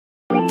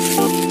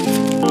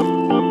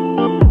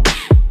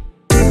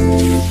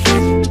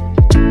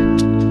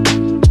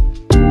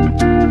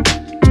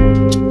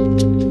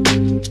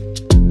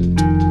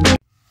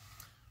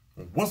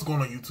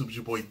YouTube? It's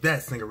your boy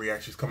That Singer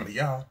Reactions coming to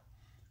y'all.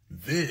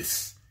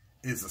 This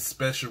is a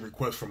special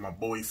request from my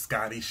boy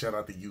Scotty. Shout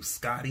out to you,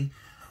 Scotty.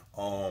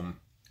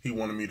 He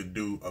wanted me to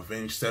do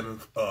Avenged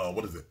Sevenfold.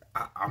 What is it?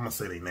 I'm gonna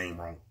say their name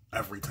wrong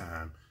every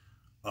time.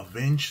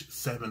 Avenged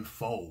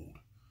Sevenfold.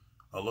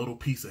 A Little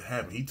Piece of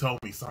Heaven. He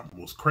told me something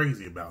was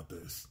crazy about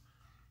this.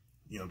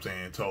 You know what I'm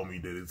saying? Told me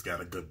that it's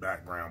got a good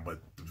background, but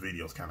the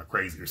video's kind of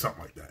crazy or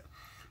something like that.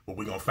 But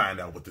we're going to find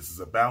out what this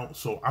is about.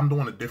 So I'm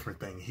doing a different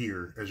thing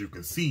here. As you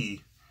can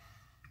see,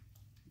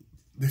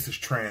 this is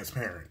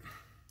transparent.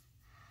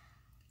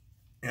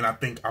 And I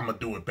think I'm going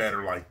to do it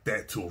better like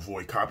that to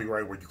avoid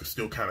copyright, where you can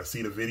still kind of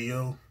see the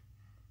video,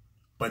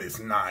 but it's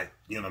not,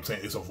 you know what I'm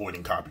saying? It's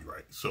avoiding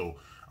copyright. So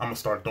I'm going to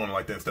start doing it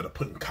like that instead of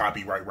putting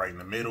copyright right in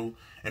the middle.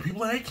 And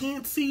people are like, I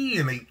can't see.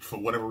 And they, for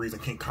whatever reason,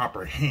 can't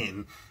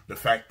comprehend the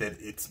fact that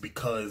it's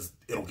because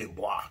it'll get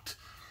blocked.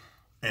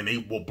 And they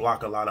will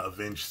block a lot of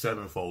Avenged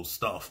Sevenfold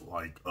stuff,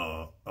 like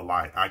a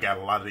lot. I got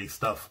a lot of these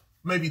stuff,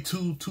 maybe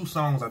two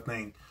songs I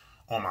think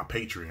on my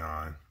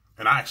Patreon,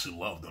 and I actually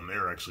love them.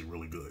 They're actually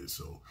really good.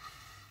 So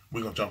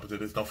we're gonna jump into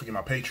this. Don't forget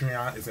my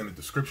Patreon is in the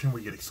description,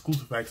 where you get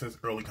exclusive access,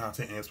 early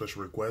content, and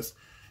special requests.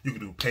 You can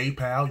do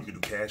PayPal, you can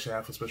do Cash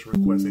App for special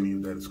requests. Any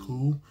of that is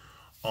cool.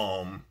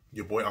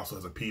 Your boy also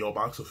has a PO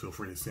box, so feel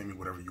free to send me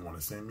whatever you want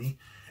to send me.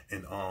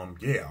 And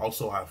yeah,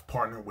 also I've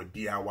partnered with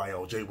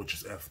DIYLJ, which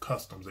is F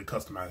Customs. They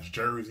customize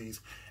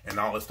jerseys and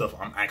all that stuff.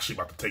 I'm actually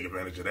about to take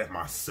advantage of that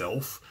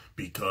myself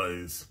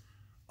because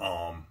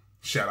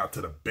shout out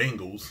to the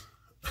Bengals.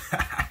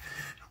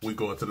 We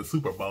going to the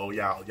Super Bowl.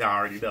 Y'all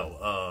already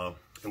know.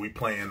 And we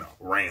playing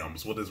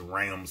Rams. What is a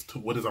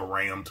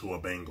ram to a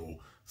Bengal?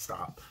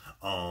 Stop.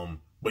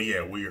 But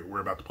yeah, we're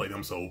about to play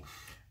them. So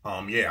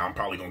yeah, I'm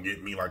probably gonna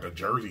get me like a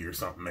jersey or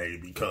something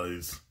made,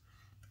 because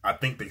I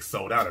think they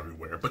sold out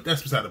everywhere. But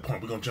that's beside the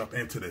point. We're going to jump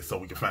into this so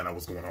we can find out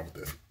what's going on with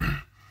this.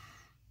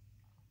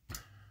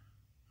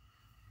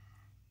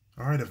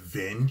 All right,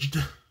 Avenged.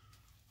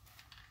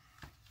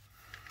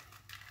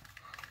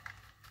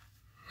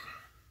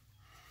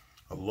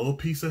 A Little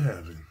Piece of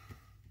Heaven.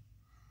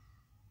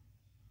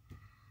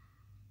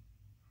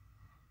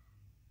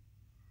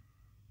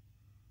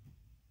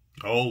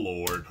 Oh,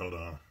 Lord. Hold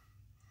on.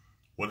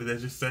 What did I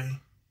just say?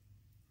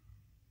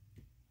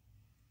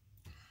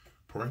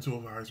 Parental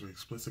advisory,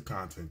 explicit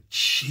content.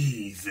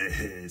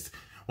 Jesus.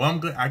 Well,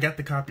 I'm good. I got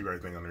the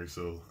copyright thing on there,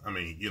 so I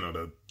mean, you know,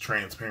 the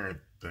transparent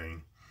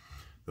thing.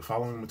 The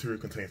following material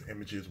contains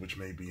images which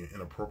may be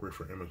inappropriate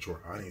for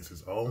immature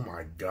audiences. Oh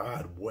my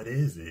God, what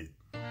is it?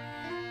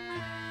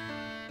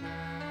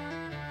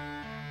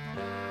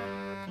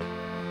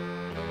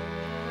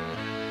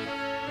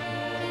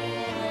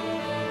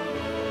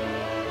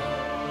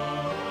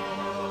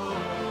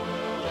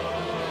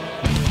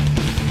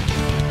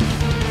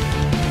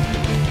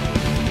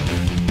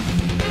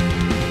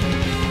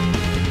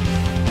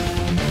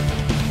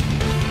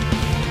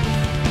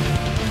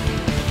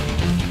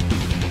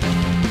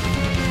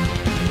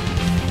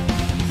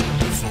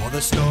 The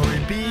story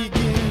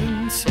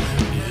begins.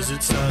 Is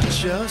it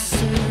such a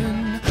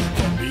sin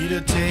for me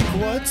to take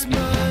what's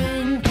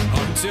mine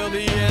until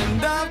the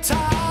end of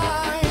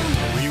time?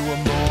 We were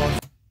more.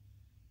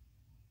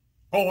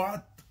 Oh,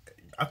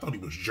 I thought he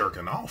was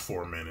jerking off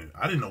for a minute.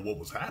 I didn't know what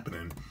was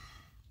happening.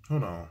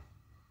 Hold on.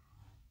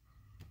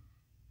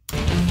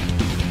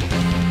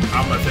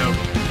 I'm about to tell you.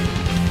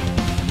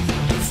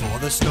 Before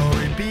the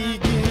story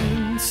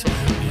begins,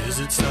 is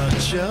it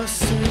such a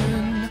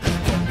sin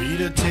for me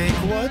to take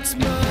what's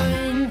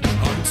mine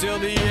until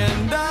the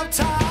end of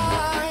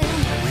time?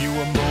 We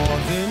were more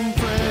than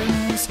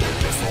friends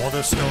before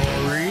the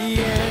story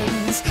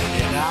ends,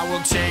 and I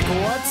will take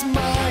what's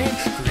mine,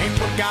 create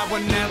what God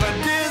would never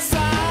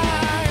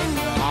design.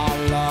 Our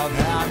love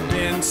had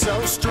been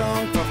so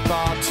strong for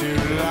far too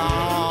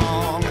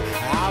long.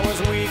 I was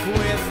weak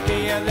with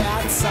fear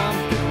that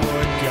something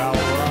would go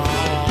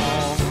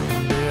wrong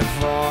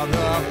before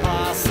the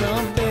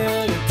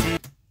possibility.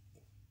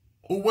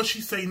 Oh, what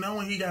she say no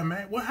and he got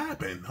mad? What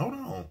happened? Hold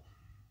on.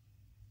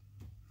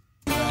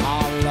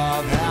 Our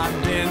love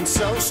had been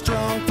so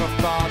strong for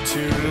far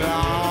too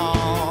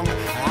long.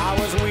 I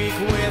was weak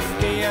with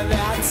fear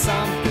that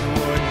something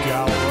would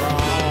go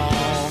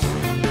wrong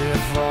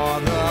before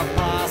the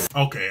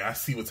possibility. Okay, I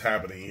see what's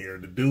happening here.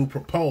 The dude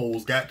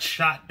proposed, got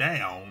shot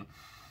down.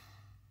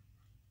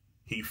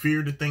 He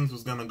feared that things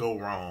was gonna go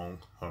wrong.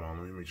 Hold on,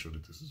 let me make sure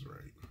that this is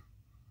right.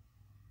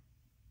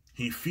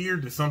 He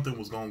feared that something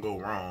was gonna go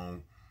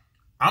wrong.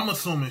 I'm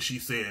assuming she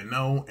said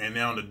no, and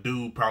now the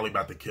dude probably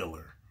about to kill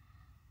her.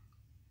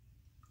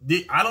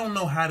 I don't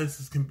know how this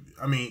is.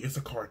 I mean, it's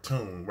a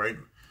cartoon, right?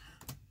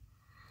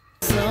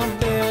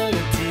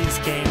 Possibilities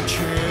came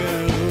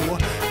true.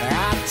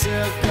 I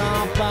took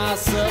on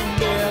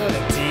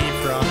possibility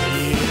from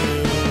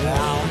you. I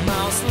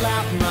almost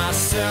laughed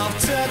myself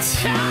to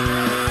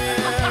tears,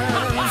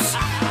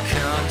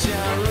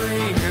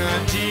 conjuring her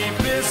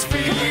deepest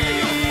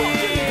fears.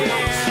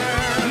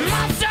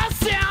 Must have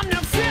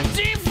sounded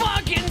 50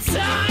 fucking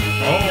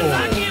times. Oh.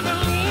 I can't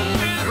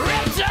believe it.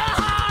 Ripped her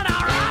heart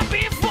out right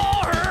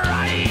before her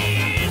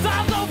eyes. I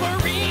was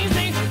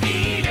overreasoning.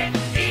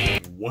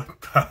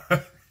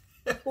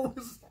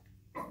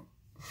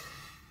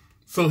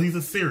 So he's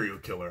a serial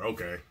killer.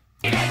 Okay.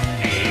 She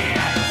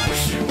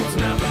was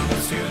never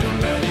this good in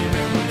bed,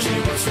 even when she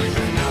was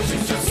sleeping. Now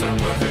she's just so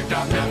perfect,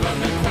 I've never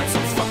been quite so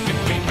fucking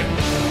peeping.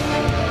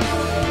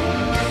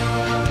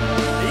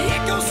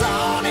 It goes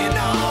on and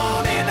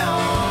on and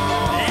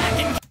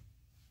on.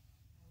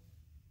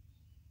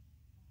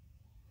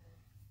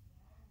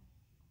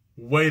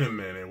 Wait a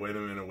minute.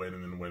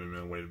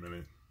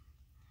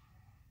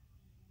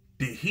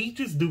 Did he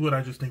just do what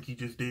I just think he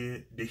just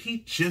did? Did he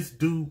just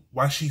do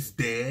While She's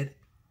Dead?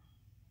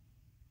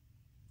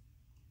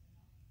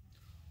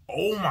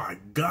 Oh my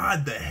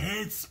God, the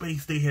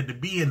headspace they had to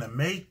be in to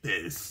make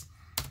this.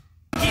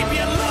 Keep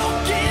you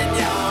looking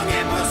young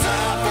and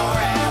preserve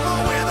forever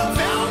with a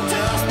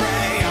fountain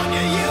spray on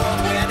your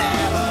youth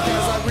whenever.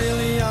 'Cause I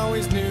really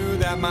always knew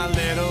that my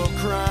little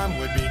crime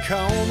would be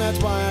cold. That's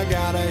why I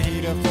got a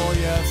heater for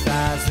your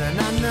thighs. And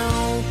I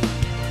know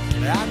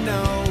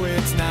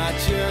it's not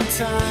your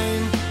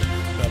time,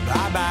 but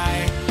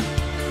bye-bye.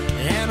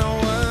 And a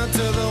word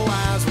to the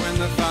wise when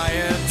the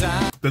fire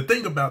dies. The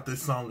thing about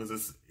this song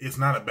is it's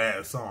not a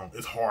bad song.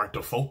 It's hard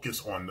to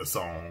focus on the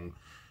song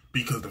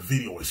because the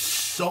video is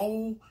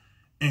so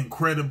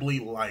incredibly,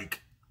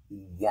 like,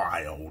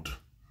 wild.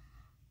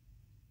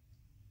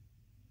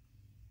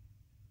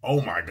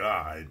 Oh my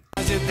God.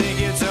 I should think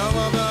it's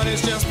over, but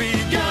it's just begun.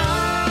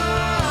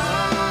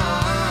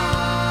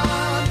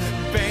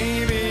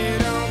 Baby,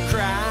 don't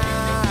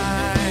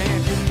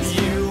cry.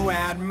 You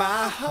had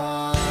my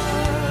heart.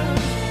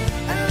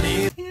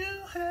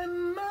 You had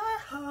my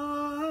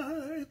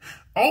heart.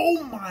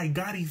 Oh my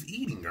God, he's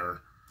eating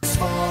her.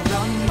 For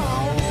the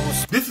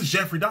most This is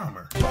Jeffrey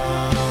Dahmer.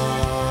 part.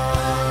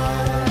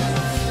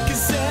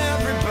 'Cause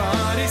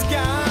everybody's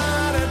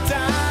gotta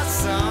die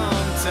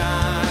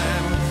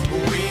sometime.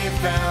 We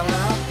fell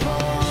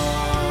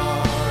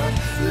apart.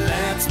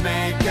 Let's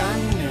make a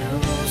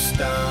new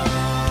start.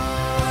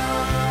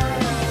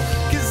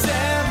 'Cause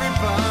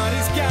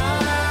everybody's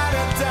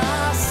gotta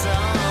die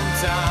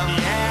sometime.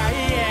 Yeah.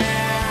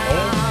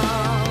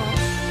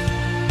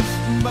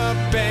 But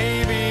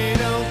baby,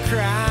 don't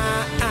cry.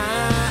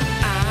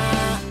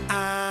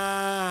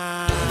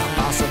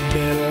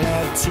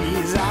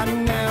 Possibilities I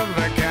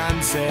never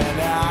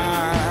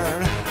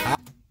considered.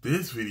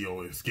 This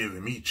video is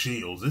giving me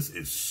chills. This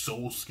is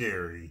so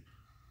scary.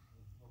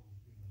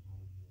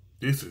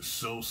 This is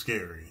so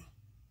scary.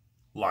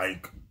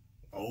 Like,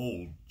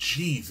 oh,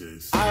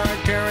 Jesus. I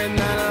recur in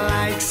the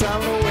likes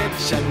of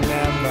which I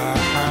never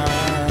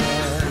heard.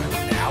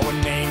 Now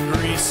an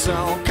angry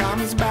soul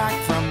comes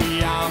back from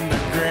beyond the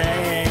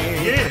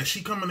grave. Yeah,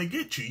 she coming to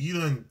get you.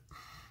 You done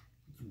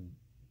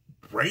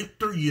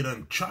raped her. You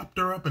done chopped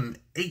her up in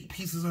 8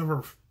 pieces of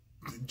her.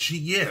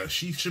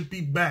 She should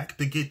be back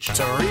to get you.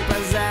 To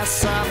repossess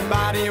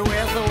somebody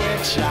with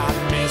which I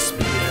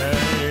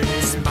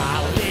misbehaved.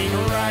 Smiling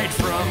right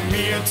from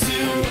ear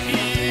to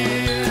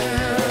ear.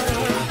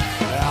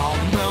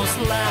 Almost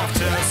laughed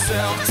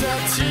herself to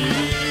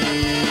tears.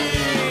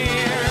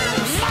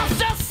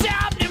 Must have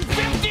stabbed him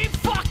 50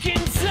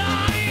 fucking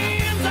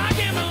times. I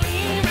can't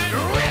believe it.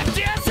 Ripped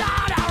his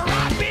heart out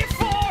right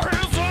before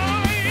his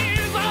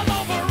eyes. I'm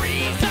over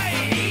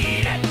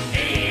eat it.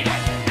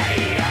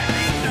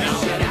 Now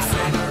that it's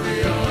time I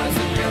realize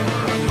the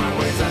error of my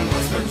ways, I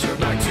must venture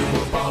back to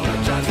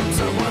apologize from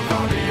someone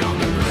far beyond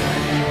the grave.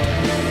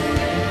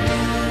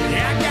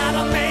 I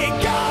gotta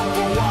make up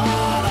for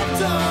what I've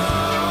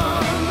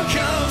done.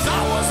 'Cause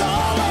I was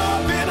all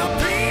up in a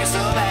piece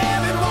of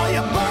heaven while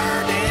you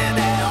burned in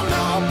hell.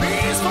 No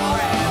peace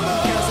forever.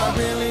 'Cause I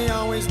really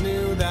always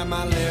knew that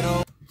my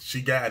little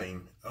She got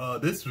him.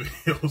 This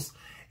video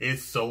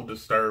is so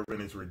disturbing.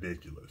 It's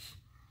ridiculous.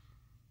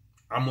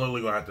 I'm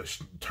literally gonna have to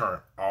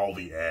turn all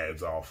the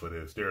ads off of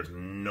this. There's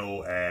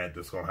no ad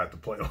that's gonna have to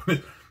play on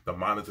it. The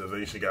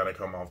monetization gotta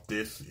come off.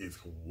 This is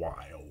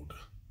wild.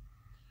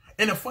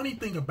 And the funny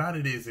thing about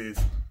it is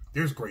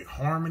there's great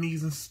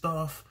harmonies and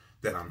stuff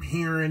that I'm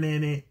hearing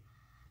in it,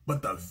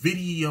 but the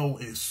video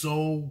is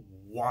so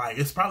wild.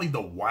 It's probably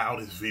the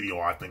wildest video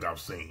I think I've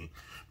seen,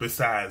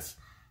 besides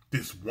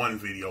this one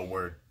video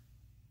where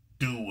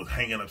dude was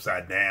hanging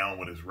upside down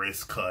with his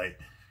wrist cut.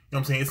 You know what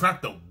I'm saying? It's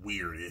not the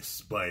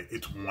weirdest, but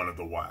it's one of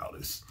the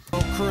wildest.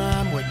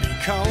 crime would be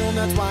cold.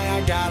 That's why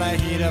I got a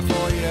heater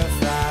for your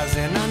thighs.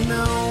 And I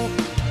know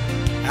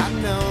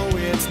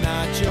it's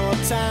not your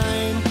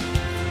time,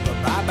 but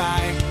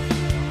bye-bye.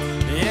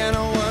 And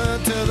a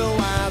word to the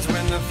wise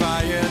when the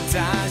fire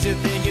dies. You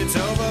think it's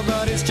over,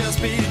 but it's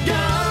just begun.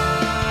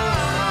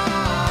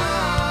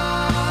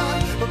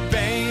 But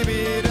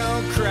baby,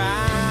 don't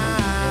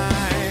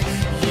cry.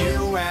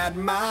 You had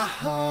my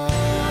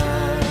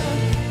heart,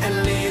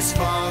 at least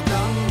for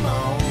the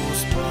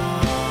most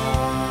part.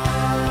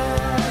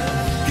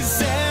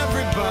 'Cause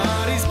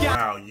everybody's got...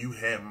 Wow, you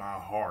had my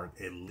heart,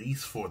 at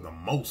least for the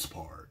most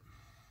part.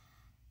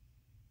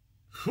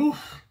 Whew.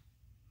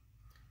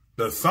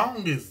 The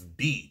song is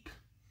deep.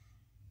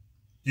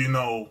 You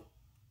know,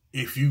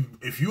 if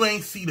you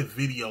ain't see the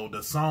video,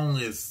 the song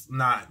is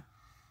not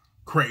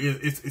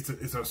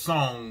It's a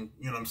song,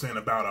 you know what I'm saying,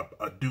 about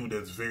a dude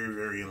that's very,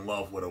 very in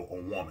love with a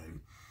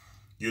woman.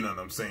 You know what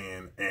I'm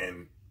saying?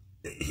 And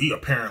he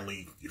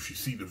apparently, if you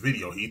see the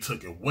video, he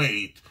took it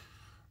way,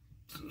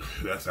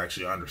 that's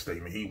actually an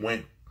understatement. He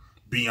went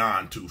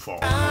beyond too far.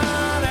 We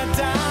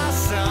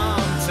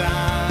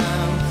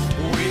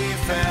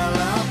fell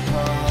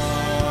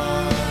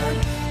apart.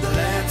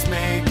 Let's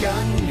make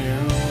a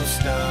new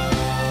start.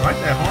 I like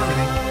that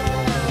harmony.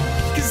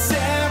 'Cause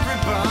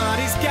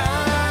everybody's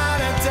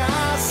gotta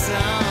die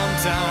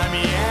sometime.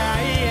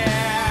 Yeah,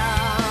 yeah.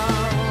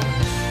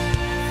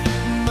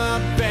 My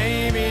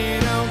baby,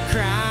 don't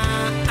cry.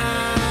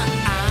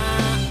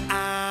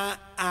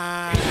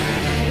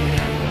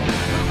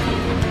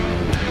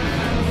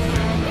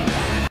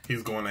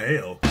 He's going to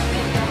hell.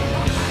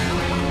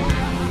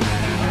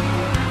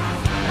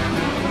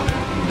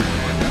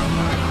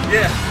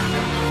 Yeah.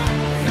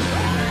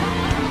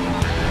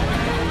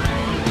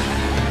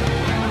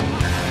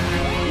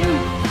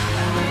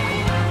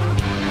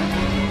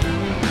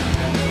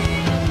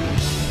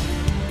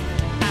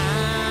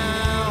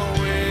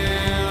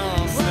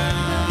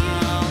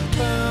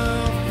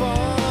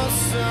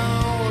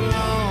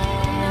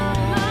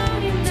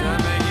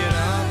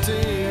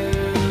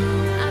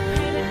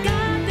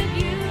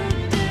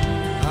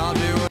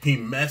 He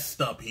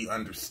messed up. He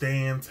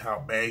understands how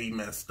bad he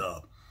messed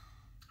up.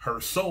 Her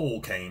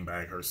soul came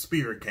back. Her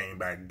spirit came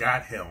back.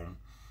 Got him.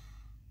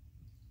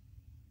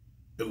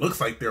 It looks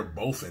like they're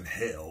both in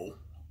hell,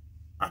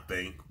 I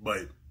think.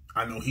 But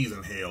I know he's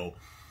in hell.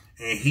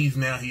 And he's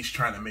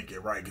trying to make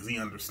it right. Because he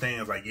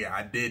understands, like, yeah,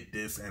 I did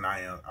this. And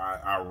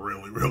I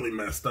really, really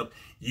messed up.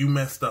 You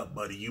messed up,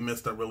 buddy. You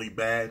messed up really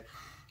bad.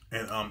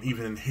 And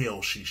even in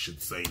hell, she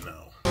should say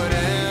no.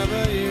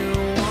 Whatever you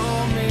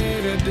want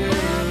me to do.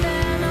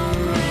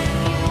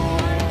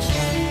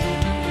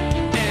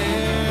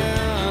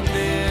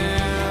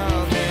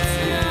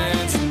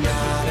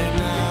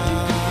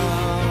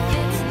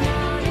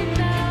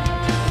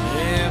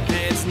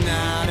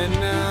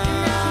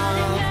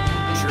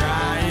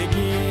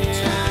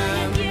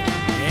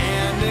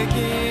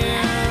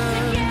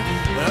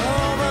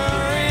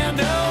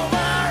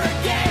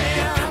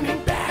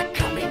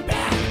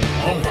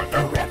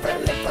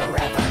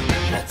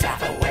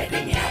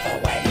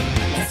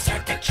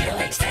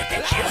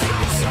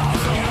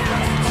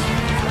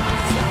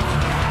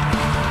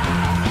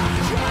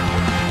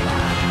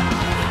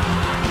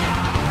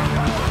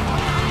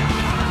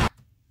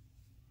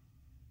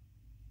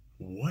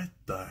 What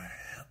the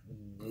hell?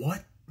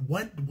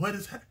 What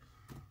is happening?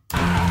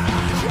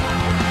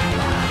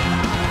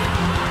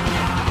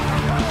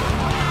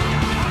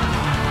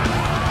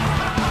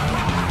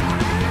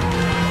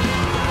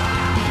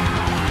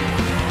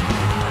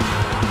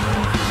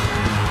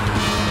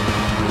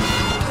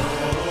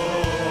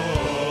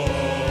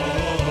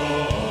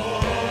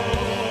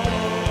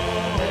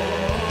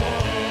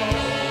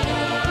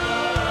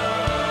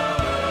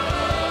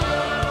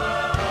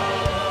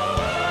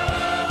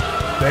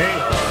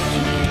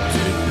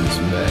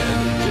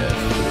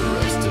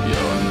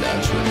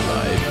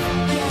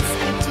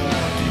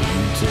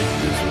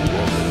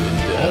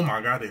 Oh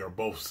my God, they are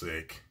both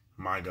sick.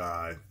 My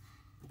God.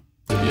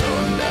 Your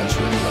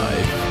natural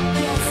life.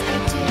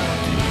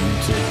 Do you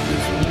take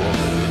this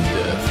woman in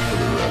death for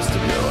the rest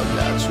of your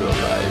natural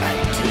life?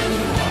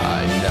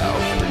 I now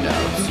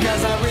pronounce you.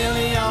 'Cause I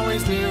really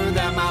always knew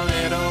that my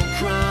little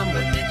crumb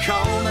would be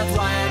cold. That's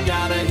why I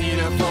got a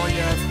heater for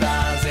your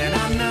thighs. And I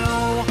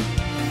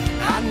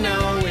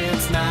know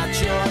it's not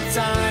your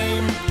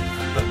time.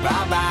 But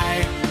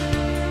bye-bye.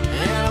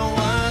 And a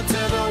word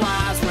to the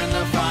wise when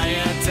the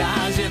fire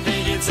dies. You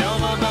think it's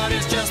over, but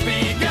it's just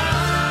begun.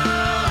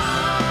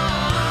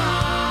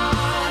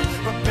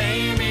 But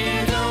baby,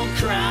 don't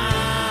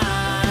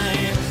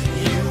cry.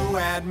 You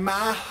had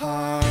my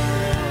heart,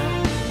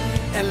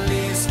 at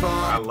least for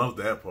I love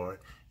that part.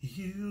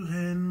 You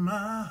had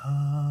my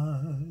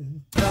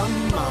heart. the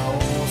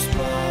most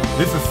part.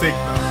 This is sick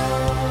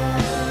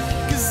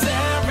though. 'Cause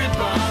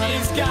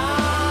everybody's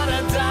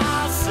gotta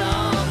die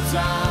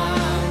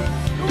sometime.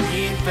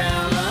 We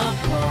fell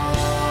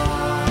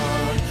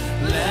apart.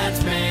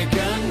 Let's make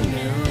a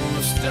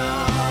new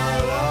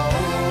start. Oh,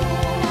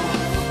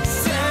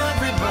 'cause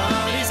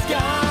everybody's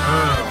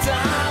gotta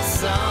die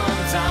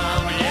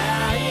sometime.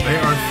 Yeah, yeah. They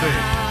are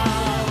sick.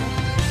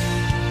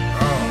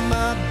 Oh.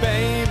 My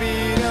baby,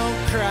 don't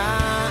cry.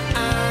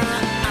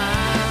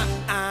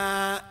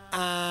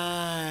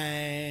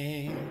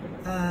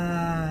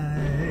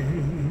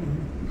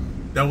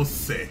 That was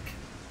sick.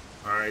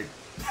 Alright?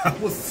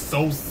 That was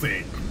so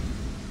sick.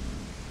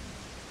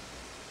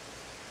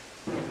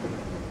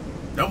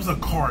 That was a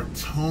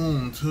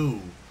cartoon too.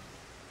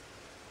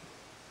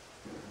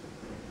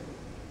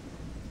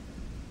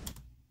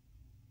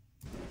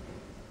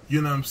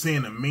 You know what I'm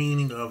saying? The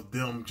meaning of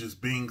them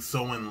just being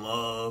so in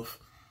love.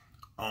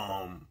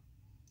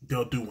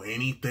 They'll do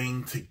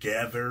anything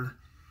together.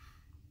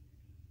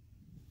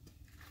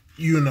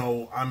 You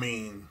know, I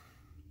mean,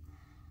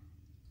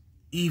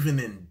 even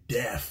in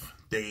death,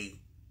 they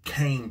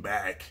came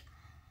back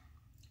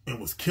and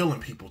was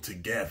killing people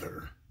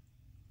together.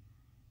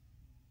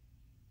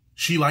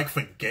 She like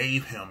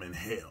forgave him in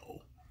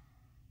hell.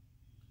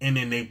 And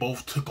then they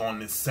both took on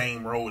this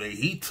same road that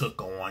he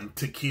took on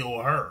to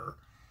kill her.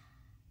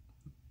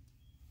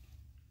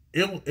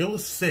 It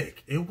was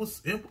sick. It was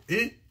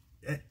sick.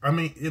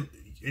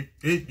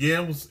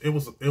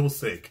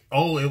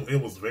 Oh,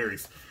 it was very,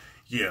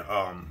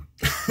 yeah.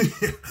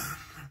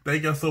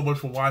 Thank y'all so much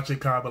for watching.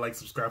 Comment, like,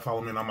 subscribe,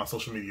 follow me on all my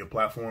social media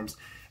platforms.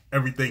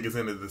 Everything is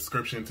in the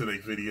description to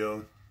today's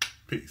video.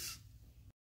 Peace.